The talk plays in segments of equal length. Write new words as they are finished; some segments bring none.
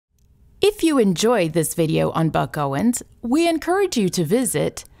If you enjoyed this video on Buck Owens, we encourage you to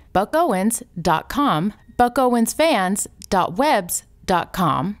visit buckowens.com,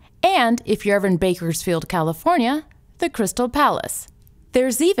 buckowensfans.webs.com, and if you're ever in Bakersfield, California, the Crystal Palace.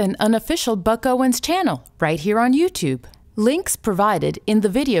 There's even an official Buck Owens channel right here on YouTube. Links provided in the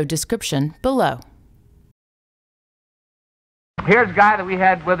video description below. Here's a guy that we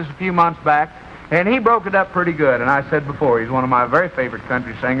had with us a few months back, and he broke it up pretty good. And I said before, he's one of my very favorite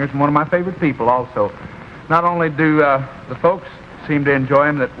country singers and one of my favorite people also. Not only do the folks seem to enjoy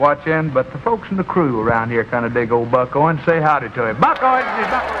him that watch in, but the folks in the crew around here kind of dig old Buck Owens. Say howdy to him. Buck Owens is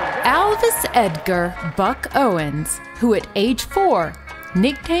Buck Owens. Alvis Edgar Buck Owens, who at age 4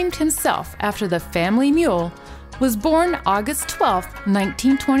 nicknamed himself after the family mule, was born August 12,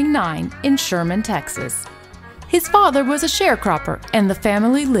 1929 in Sherman, Texas. His father was a sharecropper, and the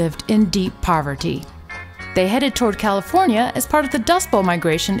family lived in deep poverty. They headed toward California as part of the Dust Bowl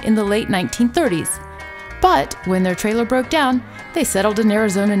migration in the late 1930s. But when their trailer broke down, they settled in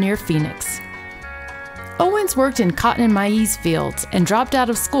Arizona near Phoenix. Owens worked in cotton and maize fields and dropped out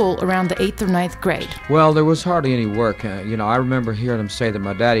of school around the 8th or 9th grade. Well, there was hardly any work. I remember hearing him say that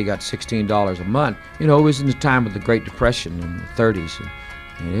my daddy got $16 a month. It was in the time of the Great Depression in the 30s.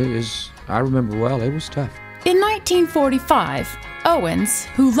 And I remember well, it was tough. In 1945, Owens,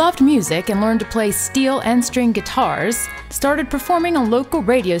 who loved music and learned to play steel and string guitars, started performing on local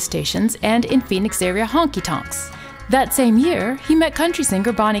radio stations and in Phoenix area honky-tonks. That same year, he met country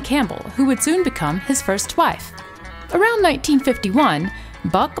singer Bonnie Campbell, who would soon become his first wife. Around 1951,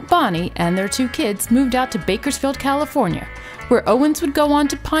 Buck, Bonnie, and their 2 kids moved out to Bakersfield, California, where Owens would go on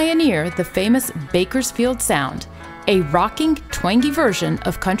to pioneer the famous Bakersfield sound, a rocking, twangy version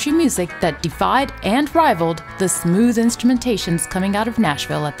of country music that defied and rivaled the smooth instrumentations coming out of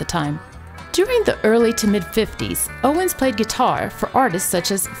Nashville at the time. During the early to mid-50s, Owens played guitar for artists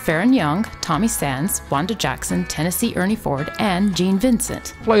such as Farron Young, Tommy Sands, Wanda Jackson, Tennessee Ernie Ford, and Gene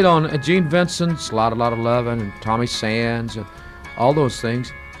Vincent. Played on Gene Vincent's A Lot of Lovin', and Tommy Sands, and all those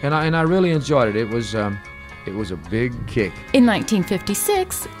things, and I really enjoyed it. It was a big kick. In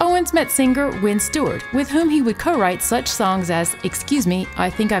 1956, Owens met singer Wynn Stewart, with whom he would co-write such songs as Excuse Me, I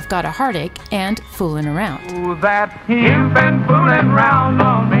Think I've Got a Heartache, and Foolin' Around. Oh, that you've been fooling around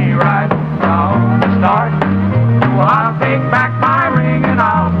on me right from the start. Oh, I'll take back my ring and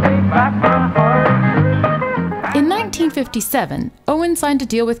I'll take back my heart. In 1957, Owens signed a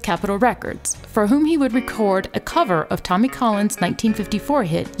deal with Capitol Records, for whom he would record a cover of Tommy Collins' 1954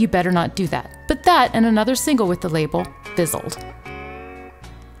 hit, You Better Not Do That. But that and another single with the label fizzled.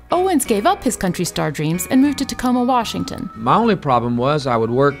 Owens gave up his country star dreams and moved to Tacoma, Washington. My only problem was I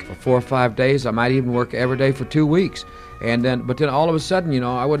would work for 4 or 5 days. I might even work every day for 2 weeks. But then all of a sudden, you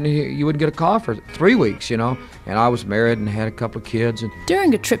wouldn't get a call for 3 weeks, and I was married and had a couple of kids.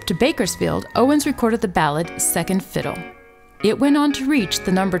 During a trip to Bakersfield, Owens recorded the ballad Second Fiddle. It went on to reach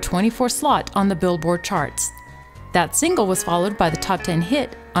the number 24 slot on the Billboard charts. That single was followed by the top 10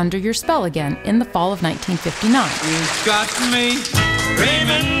 hit Under Your Spell Again in the fall of 1959. You've got me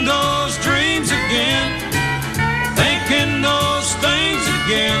dreaming those dreams again, thinking those things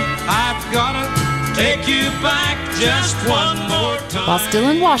again. I've gotta take you back just one more time. While still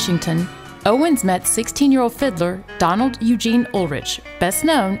in Washington, Owens met 16-year-old fiddler Donald Eugene Ulrich, best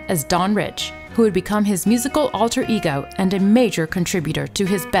known as Don Rich, who would become his musical alter ego and a major contributor to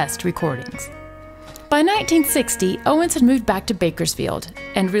his best recordings. By 1960, Owens had moved back to Bakersfield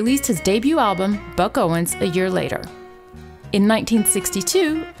and released his debut album, Buck Owens, a year later. In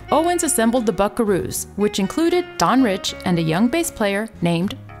 1962, Owens assembled the Buckaroos, which included Don Rich and a young bass player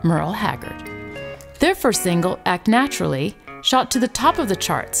named Merle Haggard. Their first single, Act Naturally, shot to the top of the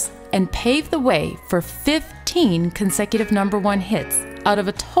charts and paved the way for 15 consecutive #1 hits out of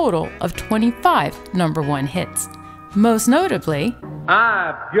a total of 25 #1 hits. Most notably,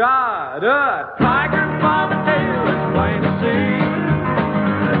 I've got a tiger by the tail, it's plain to see.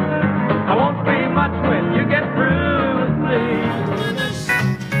 I won't be much when you get through with me.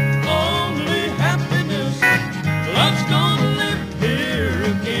 Only happiness, love's gonna live here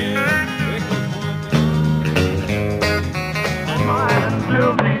again. Mine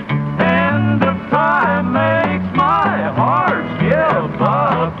till the end of time makes my heart yell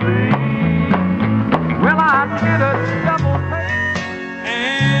puppy. Well, I did a double take,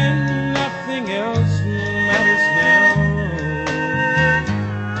 And nothing else matters now.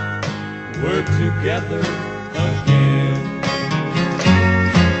 We're together again.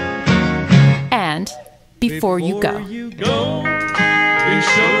 and Before You Go. Before you go, be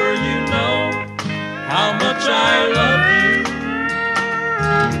sure you know how much I love you,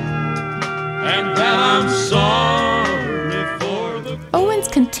 and that I'm sorry for the Owens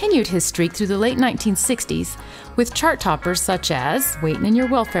continued continued his streak through the late 1960s with chart toppers such as Waitin' in Your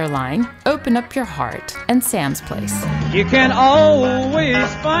Welfare Line, Open Up Your Heart, and Sam's Place. You can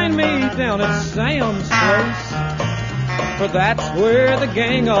always find me down at Sam's Place, for that's where the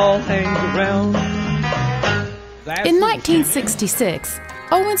gang all hangs around. In 1966,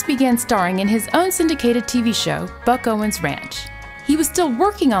 Owens began starring in his own syndicated TV show, Buck Owens Ranch. He was still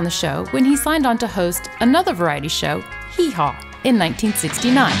working on the show when he signed on to host another variety show, Hee Haw, in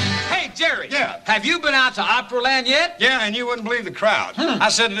 1969. Hey, Jerry. Yeah. Have you been out to Operaland yet? Yeah, and you wouldn't believe the crowd. I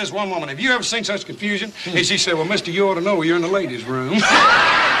said to this one woman, have you ever seen such confusion? And she said, well, mister, you ought to know you're in the ladies' room.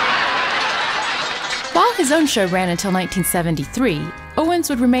 While his own show ran until 1973, Owens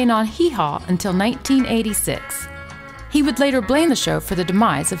would remain on Hee Haw until 1986. He would later blame the show for the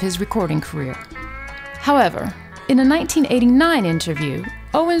demise of his recording career. However, in a 1989 interview,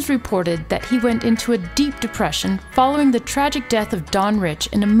 Owens reported that he went into a deep depression following the tragic death of Don Rich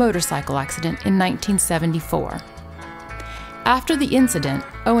in a motorcycle accident in 1974. After the incident,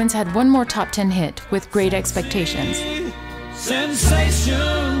 Owens had one more top 10 hit with Great Expectations.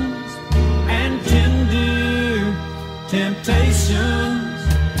 Sensations and tender temptations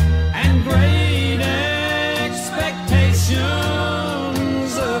and great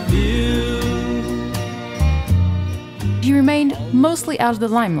expectations of you. He remained mostly out of the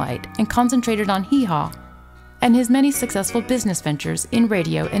limelight and concentrated on Hee Haw and his many successful business ventures in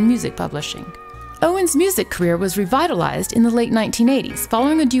radio and music publishing. Owens' music career was revitalized in the late 1980s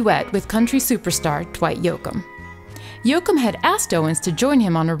following a duet with country superstar Dwight Yoakam. Yoakam had asked Owens to join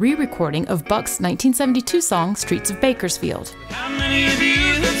him on a re-recording of Buck's 1972 song Streets of Bakersfield. How many of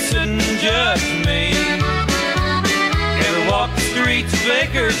you that shouldn't judge me ever walk the streets of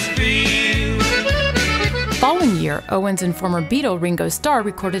Bakersfield? The following year, Owens and former Beatle Ringo Starr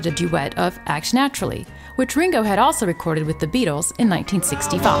recorded a duet of Act Naturally, which Ringo had also recorded with the Beatles in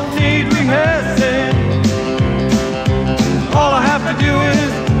 1965. Need rehearsing. All I have to do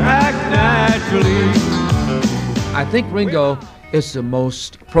is act naturally. I think Ringo is the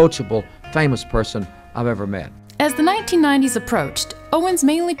most approachable, famous person I've ever met. As the 1990s approached, Owens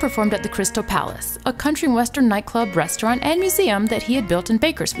mainly performed at the Crystal Palace, a country and western nightclub, restaurant, and museum that he had built in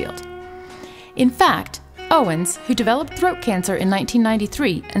Bakersfield. In fact, Owens, who developed throat cancer in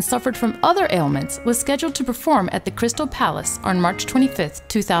 1993 and suffered from other ailments, was scheduled to perform at the Crystal Palace on March 25,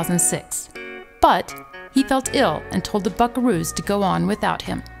 2006. But he felt ill and told the Buckaroos to go on without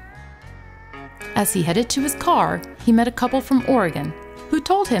him. As he headed to his car, he met a couple from Oregon who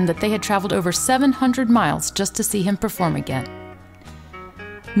told him that they had traveled over 700 miles just to see him perform again.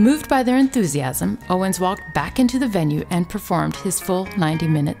 Moved by their enthusiasm, Owens walked back into the venue and performed his full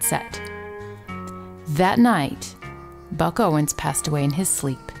 90-minute set. That night, Buck Owens passed away in his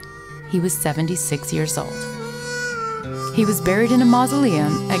sleep. He was 76 years old. He was buried in a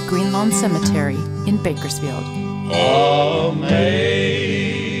mausoleum at Green Lawn Cemetery in Bakersfield. Amazing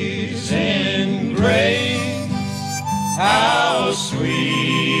grace, how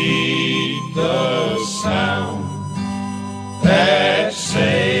sweet the sound that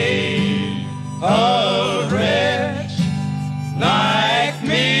saved a wretch like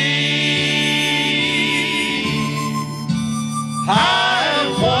me. I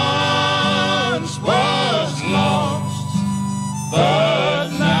once was lost, but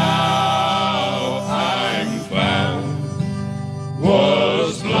now I'm found.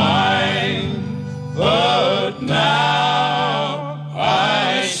 Was blind, but now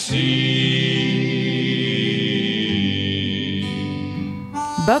I see.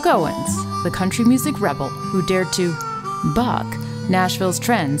 Buck Owens, the country music rebel who dared to buck Nashville's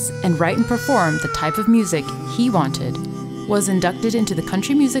trends and write and perform the type of music he wanted, was inducted into the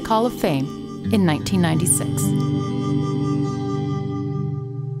Country Music Hall of Fame in 1996.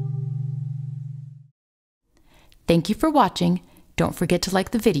 Thank you for watching. Don't forget to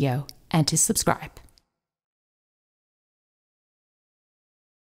like the video and to subscribe.